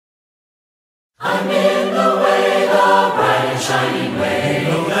I'm in the way, the bright and shining way.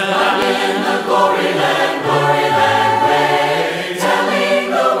 I'm in the glory land way. Telling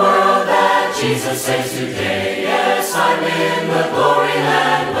the world that Jesus saves today. Yes, I'm in the glory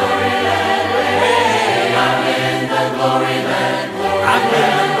land way. I'm in the glory land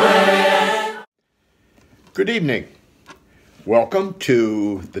way. Good evening. Welcome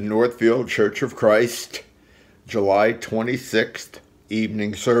to the Northfield Church of Christ, July 26th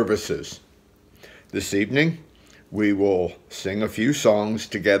evening services. This evening, we will sing a few songs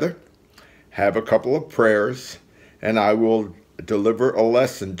together, have a couple of prayers, and I will deliver a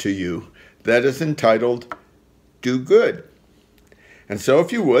lesson to you that is entitled, Do Good. And so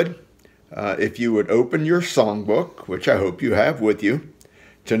if you would open your songbook, which I hope you have with you,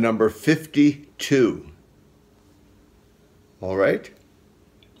 to number 52. All right?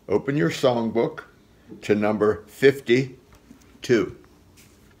 Open your songbook to number 52.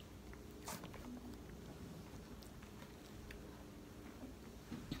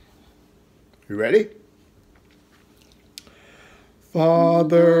 You ready?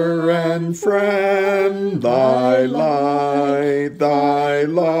 Father and friend, thy light, thy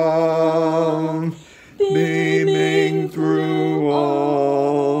love, beaming through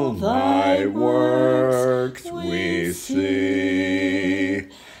all thy works we see.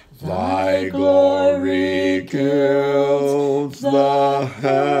 Thy glory gilds the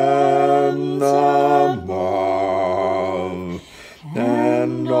heaven above,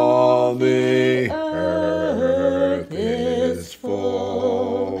 and all the earth is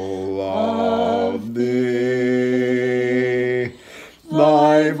full of thee.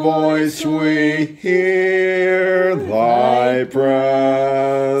 Thy voice we hear, thy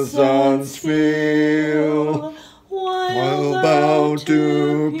presence feel, while thou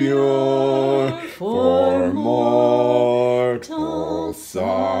too pure for mortal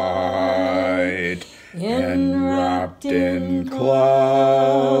sight, enwrapped in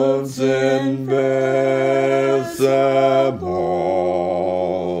clouds invisible,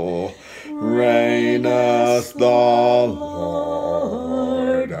 reignest the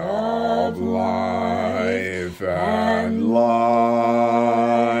Lord of life and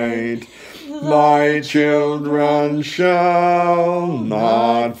light. Thy children shall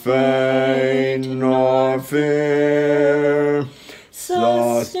not faint nor fear,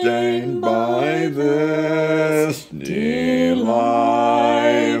 sustained by this delightful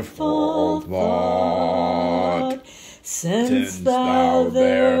thought, since thou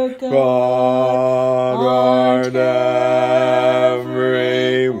their God art everywhere,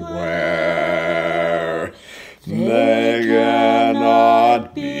 they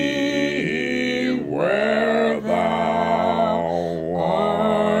cannot be where thou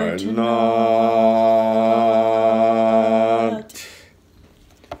art not.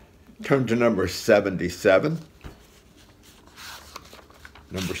 Turn to number 77.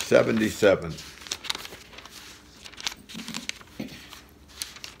 Number 77.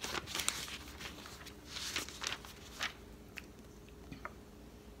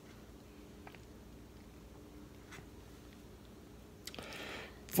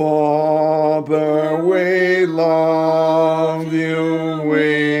 Father, we love you,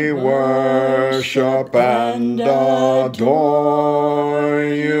 we worship and adore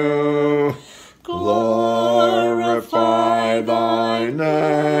you. Glorify thy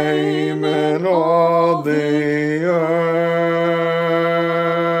name in all the earth.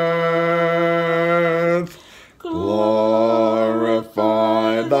 Glorify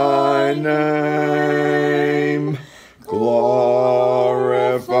thy name. Glorify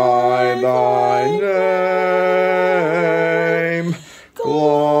thy name.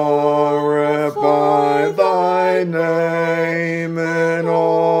 Glorify thy name in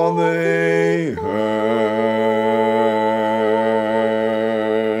all the earth.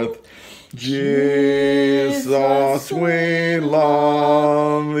 Jesus, we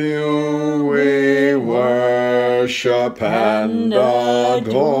love you, we worship and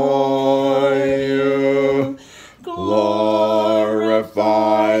adore you. Glorify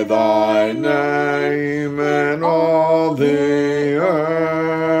thy name in all the earth.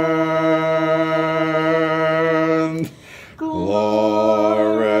 Glorify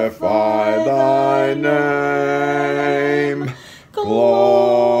thy name.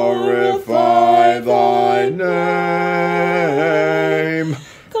 Glorify thy name.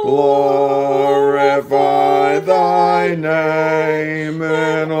 Glorify thy name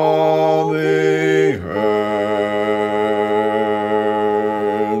in all the earth.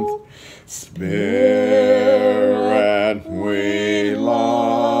 Spirit, we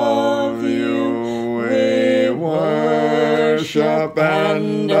love you, we worship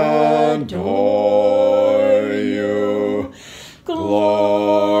and adore you.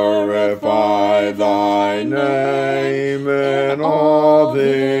 Glorify thy name in all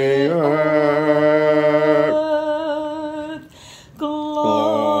the earth.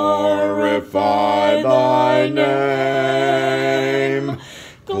 Glorify thy name.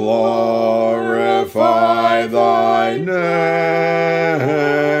 Glorify thy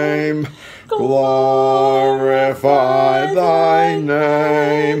name. Glorify thy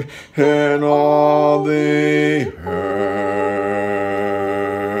name in all the earth.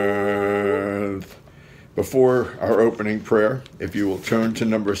 Before our opening prayer, if you will turn to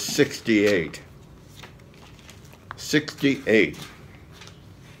number 68. 68.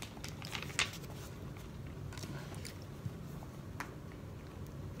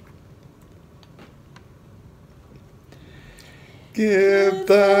 Give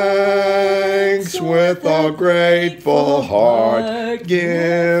thanks with a grateful heart.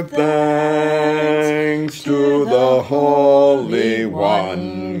 Give thanks to the Holy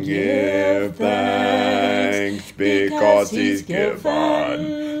One. Give thanks because He's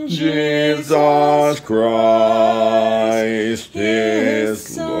given Jesus Christ His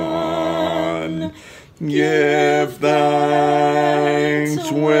Son. Give thanks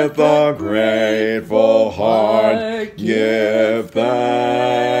with a grateful heart. Give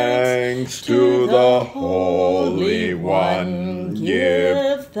thanks to the Holy One.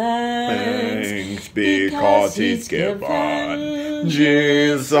 Give thanks because He's given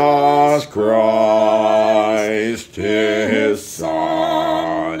Jesus Christ His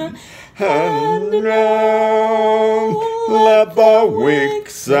Son. And now let the weak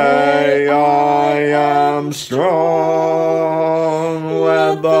say, I am strong.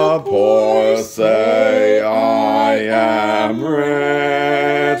 Let the poor say, I am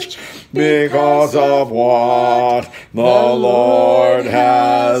rich, because of what the Lord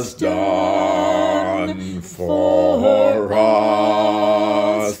has done for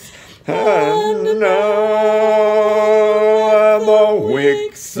us. And now the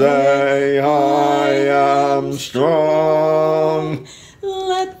weak say, I am strong.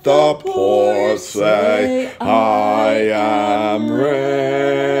 Let the poor say, I am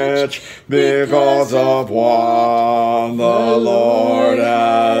rich, because of what the Lord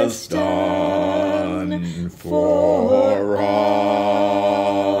has done for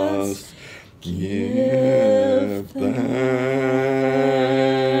us. Give thanks.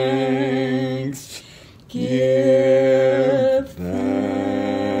 Give thanks.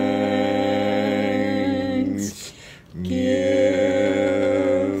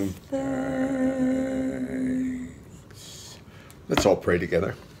 Give thanks. Let's all pray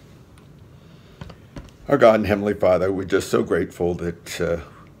together. Our God and Heavenly Father, we're just so grateful that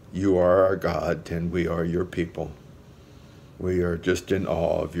you are our God and we are your people. We are just in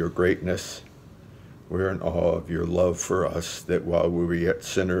awe of your greatness. We're in awe of your love for us, that while we were yet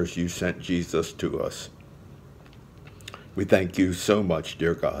sinners, you sent Jesus to us. We thank you so much,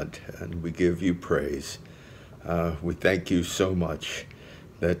 dear God, and we give you praise. We thank you so much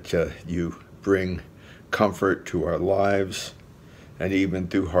that you bring comfort to our lives, and even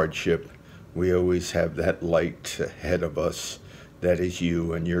through hardship, we always have that light ahead of us that is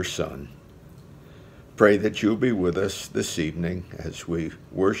you and your Son. Pray that you'll be with us this evening as we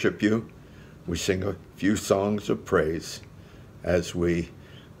worship you. We sing a few songs of praise as we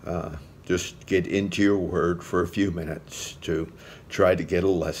just get into your word for a few minutes to try to get a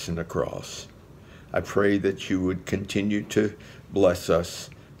lesson across. I pray that you would continue to bless us,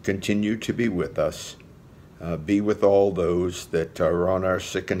 continue to be with us, be with all those that are on our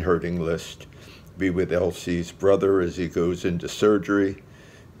sick and hurting list. Be with Elsie's brother as he goes into surgery.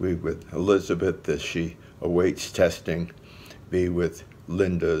 Be with Elizabeth as she awaits testing. Be with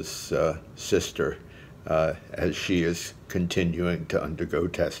Linda's sister as she is continuing to undergo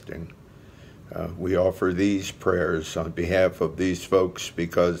testing. We offer these prayers on behalf of these folks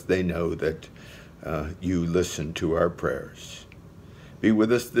because they know that you listen to our prayers. Be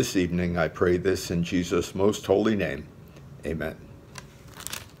with us this evening. I pray this in Jesus' most holy name. Amen.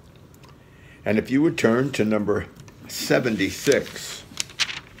 And if you would turn to number 76.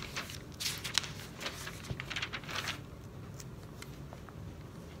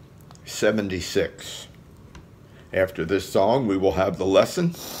 After this song, we will have the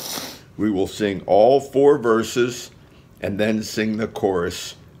lesson. We will sing all 4 verses and then sing the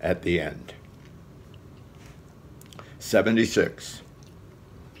chorus at the end. 76.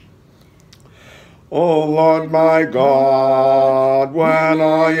 O Lord my God, when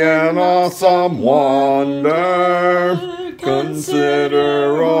I in awesome wonder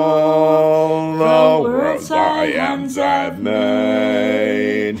consider all the worlds thy hands have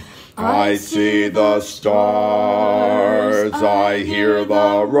made, I see the stars, I hear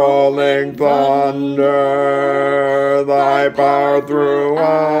the rolling thunder, thy power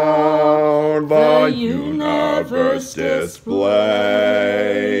throughout the universe displayed.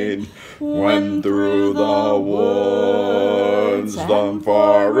 When through the woods, the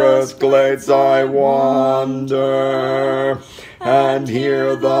forest glades I wander, and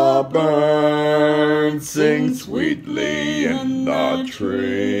hear the birds sing sweetly in the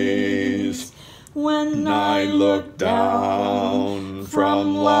trees. When I look down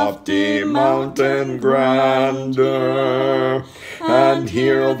from lofty mountain grandeur, and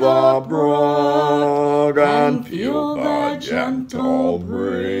hear the brook and feel the gentle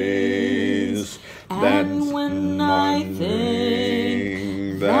breeze, then when I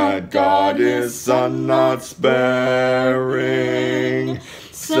think that God His Son not sparing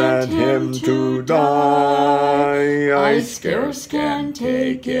sent Him to die, I scarce can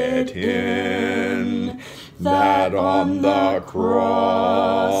take it in, that on the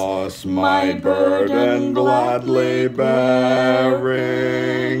cross my burden gladly bearing,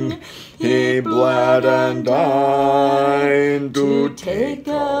 He bled and died to take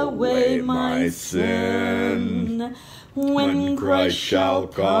away my sin. When Christ shall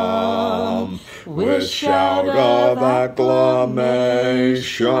come with shout of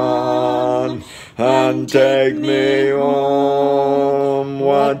acclamation and take me home,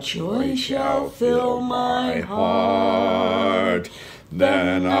 what joy shall fill my heart?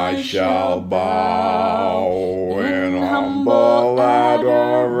 Then I shall bow in humble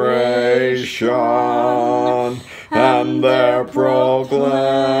adoration, and there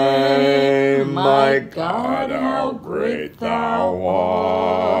proclaim, my God, how great thou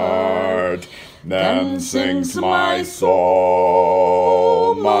art. Then sings my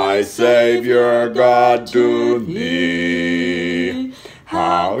soul, my Savior God, to thee.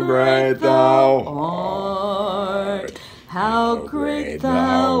 How great thou art, how great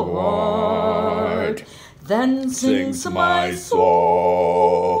thou art. Then sings my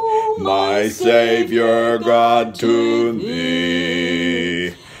soul, my Savior God, to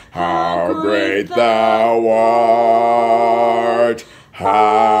thee. How great thou art,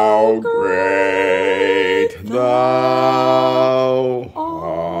 how great thou art.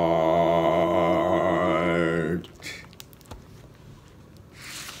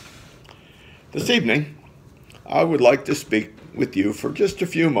 This evening, I would like to speak with you for just a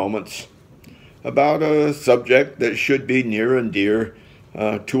few moments about a subject that should be near and dear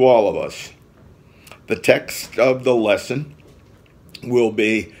to all of us. The text of the lesson will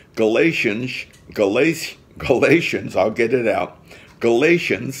be Galatians, I'll get it out,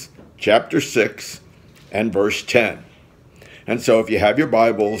 Galatians chapter 6 and verse 10. And so if you have your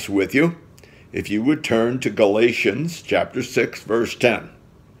Bibles with you, if you would turn to Galatians chapter 6 verse 10.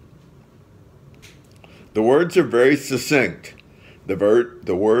 The words are very succinct.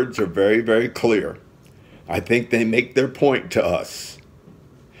 The words are very, very clear. I think they make their point to us.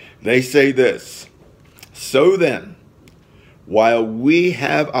 They say this: so then, while we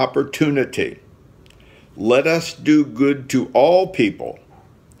have opportunity, let us do good to all people,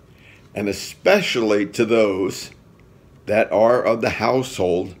 and especially to those that are of the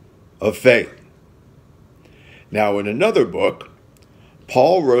household of faith. Now, in another book,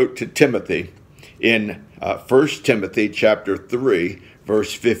 Paul wrote to Timothy in 1 Timothy chapter 3,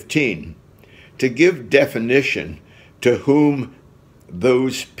 verse 15, to give definition to whom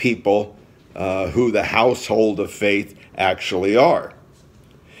those people who the household of faith actually are.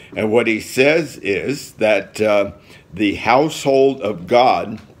 And what he says is that the household of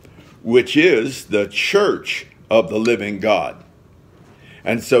God, which is the church of the living God.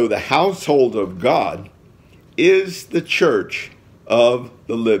 And so the household of God is the church of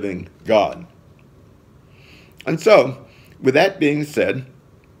the living God. And so, with that being said,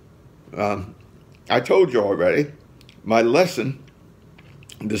 I told you already, my lesson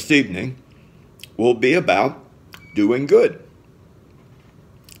this evening will be about doing good.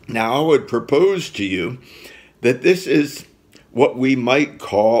 Now, I would propose to you that this is what we might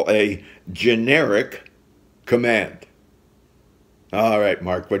call a generic command. All right,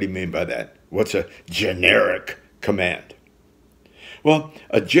 Mark, what do you mean by that? What's a generic command? Well,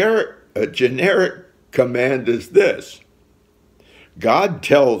 a generic command is this. God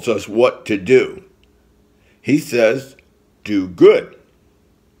tells us what to do. He says, do good.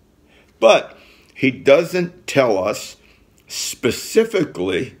 But he doesn't tell us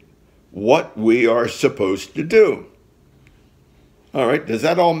specifically what we are supposed to do. All right, does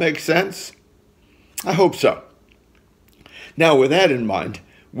that all make sense? I hope so. Now, with that in mind,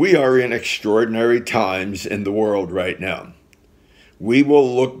 we are in extraordinary times in the world right now. we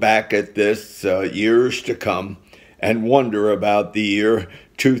will look back at this years to come and wonder about the year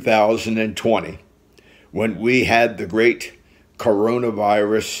 2020, when we had the great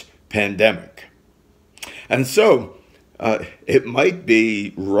coronavirus pandemic. And so it might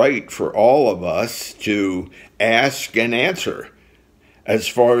be right for all of us to ask and answer as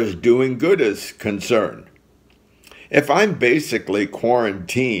far as doing good is concerned. If I'm basically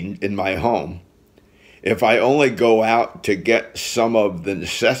quarantined in my home, if I only go out to get some of the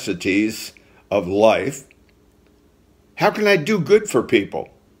necessities of life, how can I do good for people?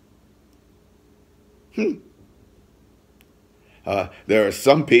 There are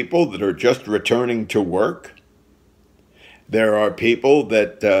some people that are just returning to work. There are people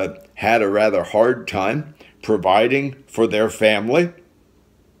that had a rather hard time providing for their family.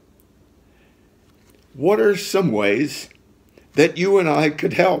 What are some ways that you and I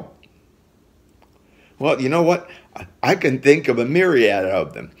could help? Well, you know what? I can think of a myriad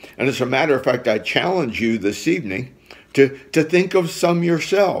of them. And as a matter of fact, I challenge you this evening to think of some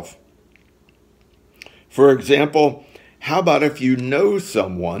yourself. For example, how about if you know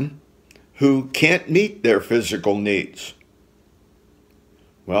someone who can't meet their physical needs?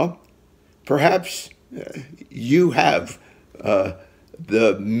 Well, perhaps you have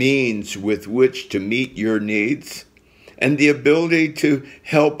the means with which to meet your needs and the ability to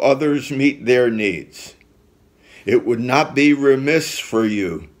help others meet their needs. It would not be remiss for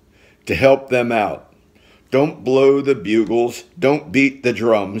you to help them out. Don't blow the bugles. Don't beat the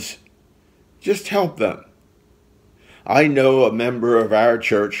drums. Just help them. I know a member of our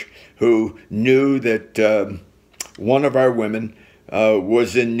church who knew that one of our women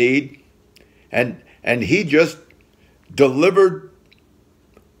was in need, and he just delivered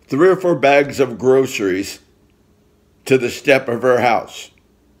 3 or 4 bags of groceries to the step of her house.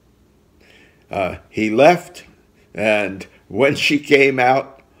 He left, and when she came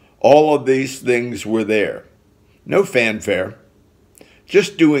out, all of these things were there. No fanfare,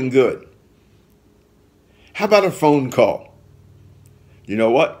 just doing good. How about a phone call? You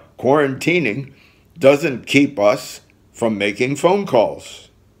know what? Quarantining doesn't keep us from making phone calls.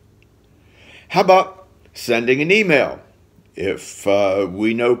 How about sending an email? If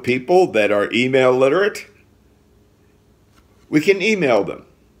we know people that are email literate, we can email them.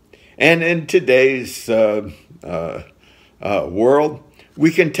 And in today's world,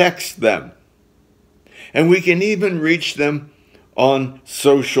 we can text them. And we can even reach them on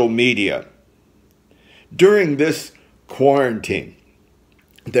social media. During this quarantine,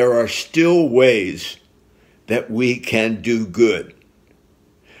 there are still ways that we can do good.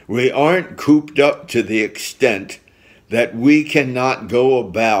 We aren't cooped up to the extent that we cannot go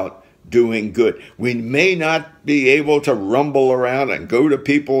about doing good. We may not be able to rumble around and go to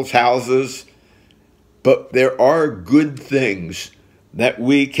people's houses, but there are good things that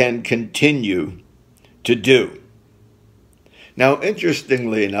we can continue to do. Now,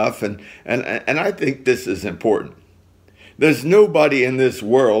 interestingly enough, and I think this is important, there's nobody in this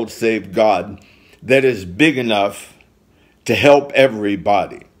world save God that is big enough to help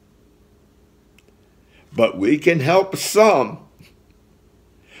everybody. But we can help some.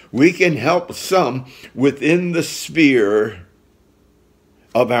 We can help some within the sphere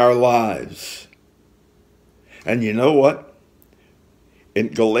of our lives. And you know what? In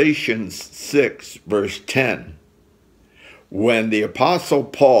Galatians 6, verse 10, when the Apostle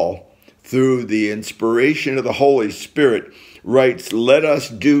Paul, through the inspiration of the Holy Spirit, writes, "Let us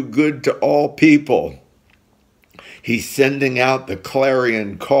do good to all people," he's sending out the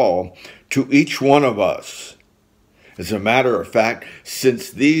clarion call to each one of us. As a matter of fact, since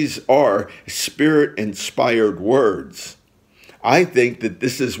these are Spirit-inspired words, I think that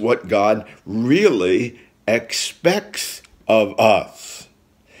this is what God really expects of us.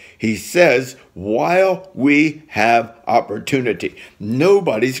 He says, while we have opportunity,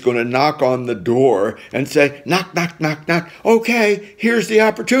 nobody's going to knock on the door and say, knock, knock, knock, knock. Okay, here's the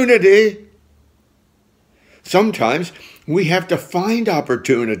opportunity. Sometimes we have to find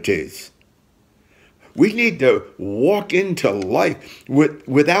opportunities. We need to walk into life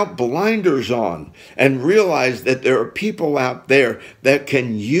without blinders on and realize that there are people out there that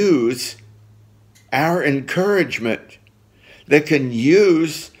can use our encouragement, that can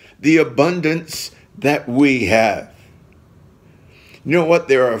use the abundance that we have. You know what?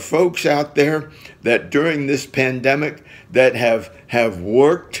 There are folks out there that during this pandemic that have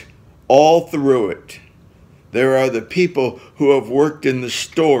worked all through it. There are the people who have worked in the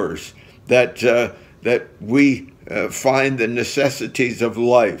stores that we find the necessities of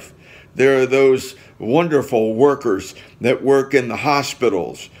life. There are those wonderful workers that work in the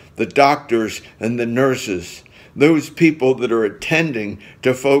hospitals, the doctors and the nurses. those people that are attending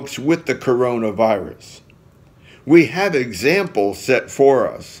to folks with the coronavirus. We have examples set for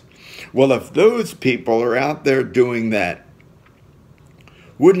us. Well, if those people are out there doing that,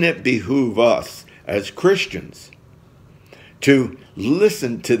 wouldn't it behoove us as Christians to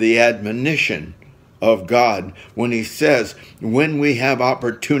listen to the admonition of God when he says, when we have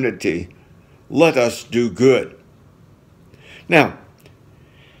opportunity, let us do good? Now,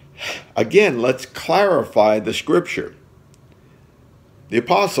 again, let's clarify the scripture. The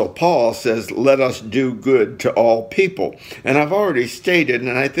Apostle Paul says, let us do good to all people. And I've already stated,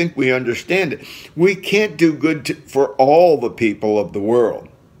 and I think we understand it, we can't do good for all the people of the world.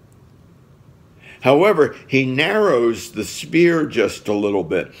 However, he narrows the sphere just a little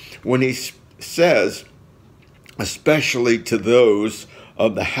bit when he says, especially to those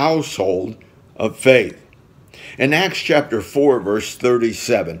of the household of faith. In Acts chapter 4, verse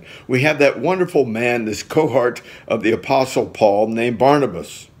 37, we have that wonderful man, this cohort of the Apostle Paul named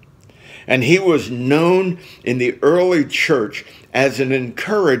Barnabas. And he was known in the early church as an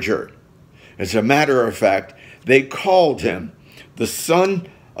encourager. As a matter of fact, they called him the son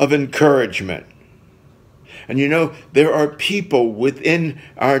of encouragement. And you know, there are people within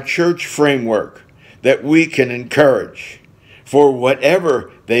our church framework that we can encourage for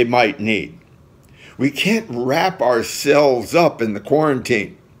whatever they might need. We can't wrap ourselves up in the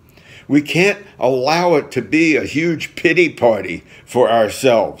quarantine. We can't allow it to be a huge pity party for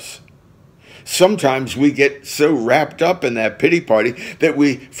ourselves. Sometimes we get so wrapped up in that pity party that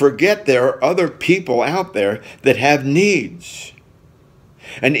we forget there are other people out there that have needs.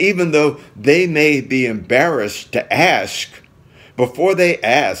 And even though they may be embarrassed to ask, before they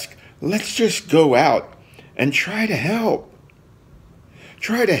ask, let's just go out and try to help.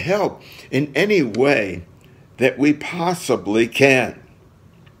 Try to help in any way that we possibly can.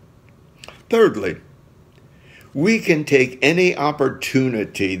 Thirdly, we can take any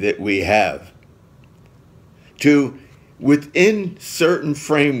opportunity that we have to, within certain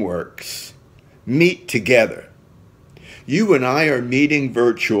frameworks, meet together. You and I are meeting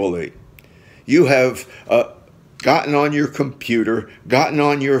virtually. You have gotten on your computer, gotten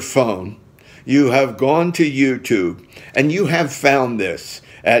on your phone. You have gone to YouTube, and you have found this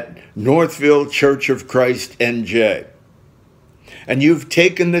at Northfield Church of Christ, NJ. And you've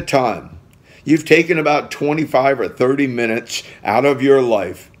taken the time. You've taken about 25 or 30 minutes out of your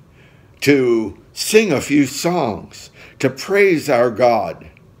life to sing a few songs, to praise our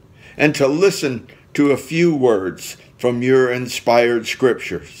God, and to listen to a few words from your inspired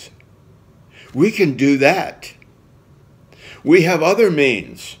scriptures. We can do that. We have other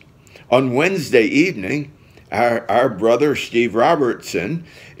means. On Wednesday evening, our brother Steve Robertson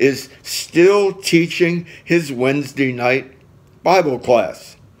is still teaching his Wednesday night Bible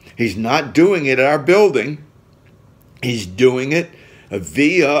class. He's not doing it at our building. He's doing it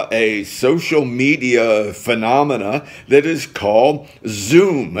via a social media phenomena that is called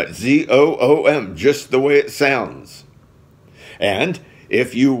Zoom, Z-O-O-M, just the way it sounds. And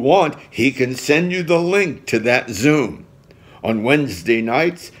if you want, he can send you the link to that Zoom. On Wednesday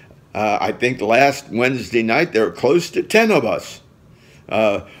nights, I think last Wednesday night, there were close to 10 of us.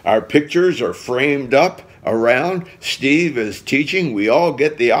 Our pictures are framed up around. Steve is teaching. We all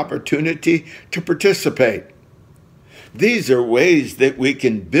get the opportunity to participate. These are ways that we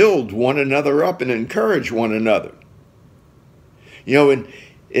can build one another up and encourage one another. You know,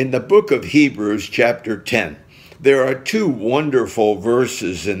 in the book of Hebrews, chapter 10, there are two wonderful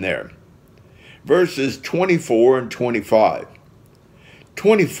verses in there. Verses 24 and 25.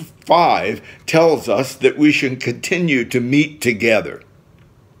 25 tells us that we should continue to meet together.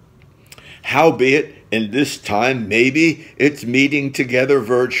 Howbeit, in this time, maybe it's meeting together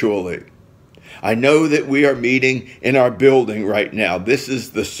virtually. I know that we are meeting in our building right now. This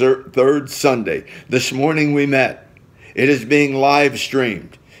is the third Sunday. This morning we met. It is being live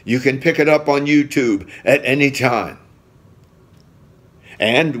streamed. You can pick it up on YouTube at any time.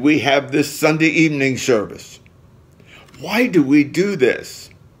 And we have this Sunday evening service. Why do we do this?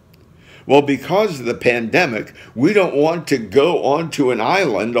 Well, because of the pandemic, we don't want to go onto an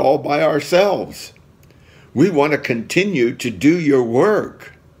island all by ourselves. We want to continue to do your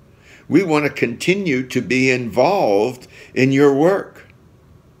work. We want to continue to be involved in your work.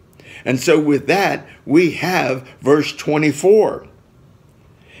 And so with that, we have verse 24.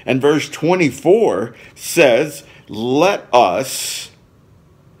 And verse 24 says, let us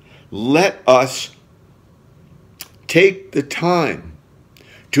take the time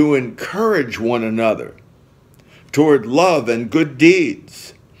to encourage one another toward love and good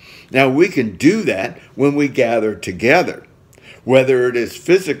deeds. Now, we can do that when we gather together, whether it is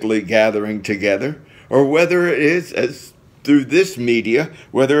physically gathering together or whether it is as through this media,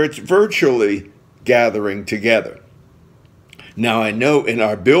 whether it's virtually gathering together. Now, I know in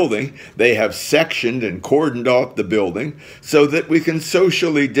our building, they have sectioned and cordoned off the building so that we can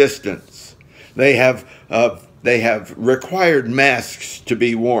socially distance. They have required masks to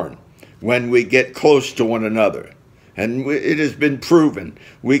be worn when we get close to one another. And it has been proven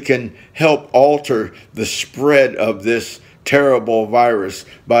we can help alter the spread of this terrible virus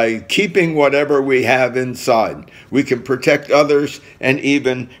by keeping whatever we have inside. We can protect others and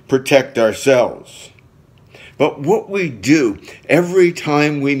even protect ourselves. But what we do every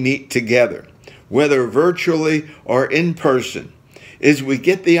time we meet together, whether virtually or in person, is we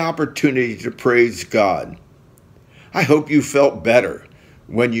get the opportunity to praise God. I hope you felt better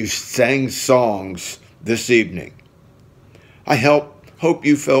when you sang songs this evening. I hope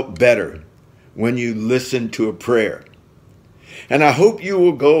you felt better when you listened to a prayer. And I hope you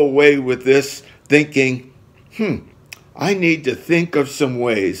will go away with this thinking, I need to think of some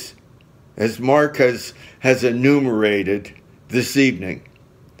ways, as Mark has enumerated this evening,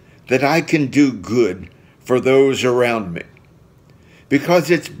 that I can do good for those around me.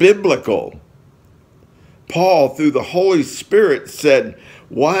 Because it's biblical. Paul, through the Holy Spirit, said,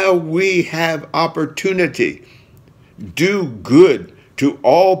 while we have opportunity, do good to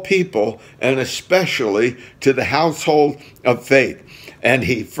all people, and especially to the household of faith. And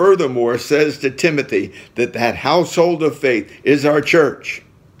he furthermore says to Timothy that that household of faith is our church.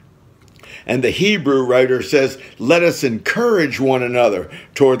 And the Hebrew writer says, let us encourage one another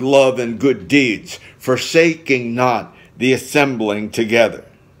toward love and good deeds, forsaking not the assembling together.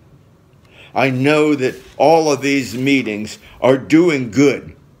 I know that all of these meetings are doing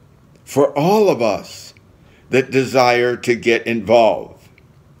good for all of us that desire to get involved.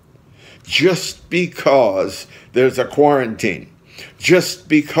 Just because there's a quarantine, just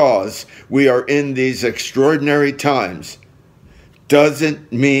because we are in these extraordinary times,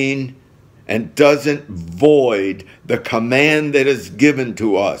 doesn't mean and doesn't void the command that is given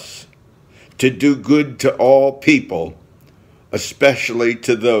to us to do good to all people, especially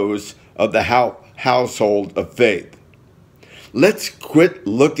to those of the household of faith. Let's quit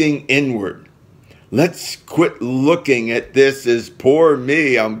looking inward. Let's quit looking at this as poor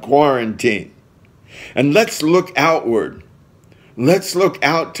me, I'm quarantined. And let's look outward. Let's look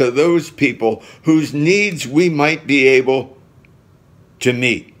out to those people whose needs we might be able to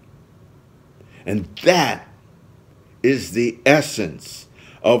meet. And that is the essence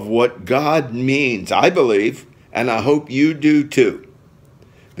of what God means, I believe, and I hope you do too,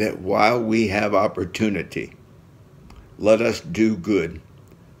 that while we have opportunity, let us do good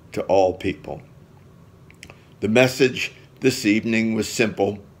to all people. The message this evening was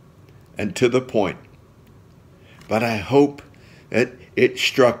simple and to the point, but I hope that it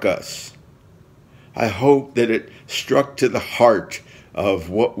struck us. I hope that it struck to the heart of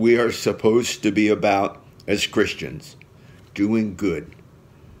what we are supposed to be about as Christians, doing good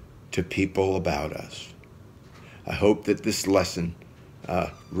to people about us. I hope that this lesson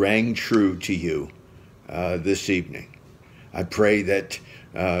rang true to you this evening. I pray that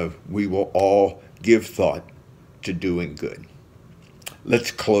we will all give thought to doing good. Let's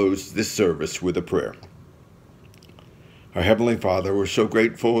close this service with a prayer. Our Heavenly Father, we're so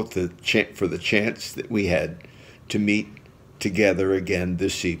grateful for the chance that we had to meet together again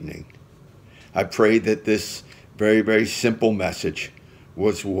this evening. I pray that this very, very simple message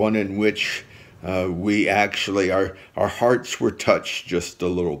was one in which we actually, our hearts were touched just a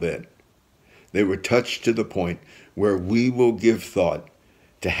little bit. They were touched to the point where we will give thought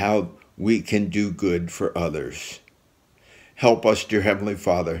to how we can do good for others. Help us, dear Heavenly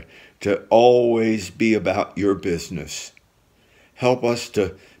Father, to always be about your business. Help us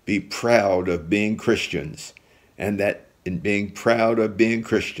to be proud of being Christians, and that in being proud of being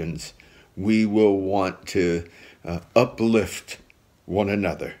Christians, we will want to uplift one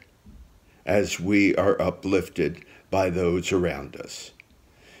another as we are uplifted by those around us.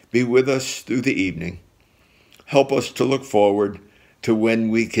 Be with us through the evening. Help us to look forward to when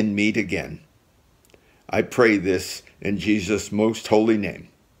we can meet again. I pray this in Jesus' most holy name.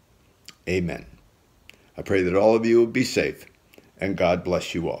 Amen. I pray that all of you will be safe, and God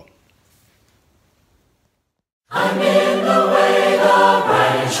bless you all. I'm in the way, the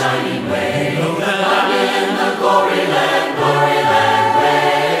bright and shining way. I'm in the glory land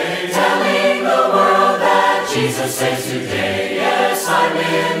way. Telling the world that Jesus saves today. Yes, I'm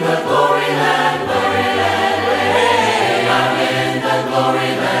in the glory land way. I'm in the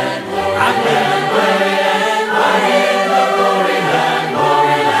glory land.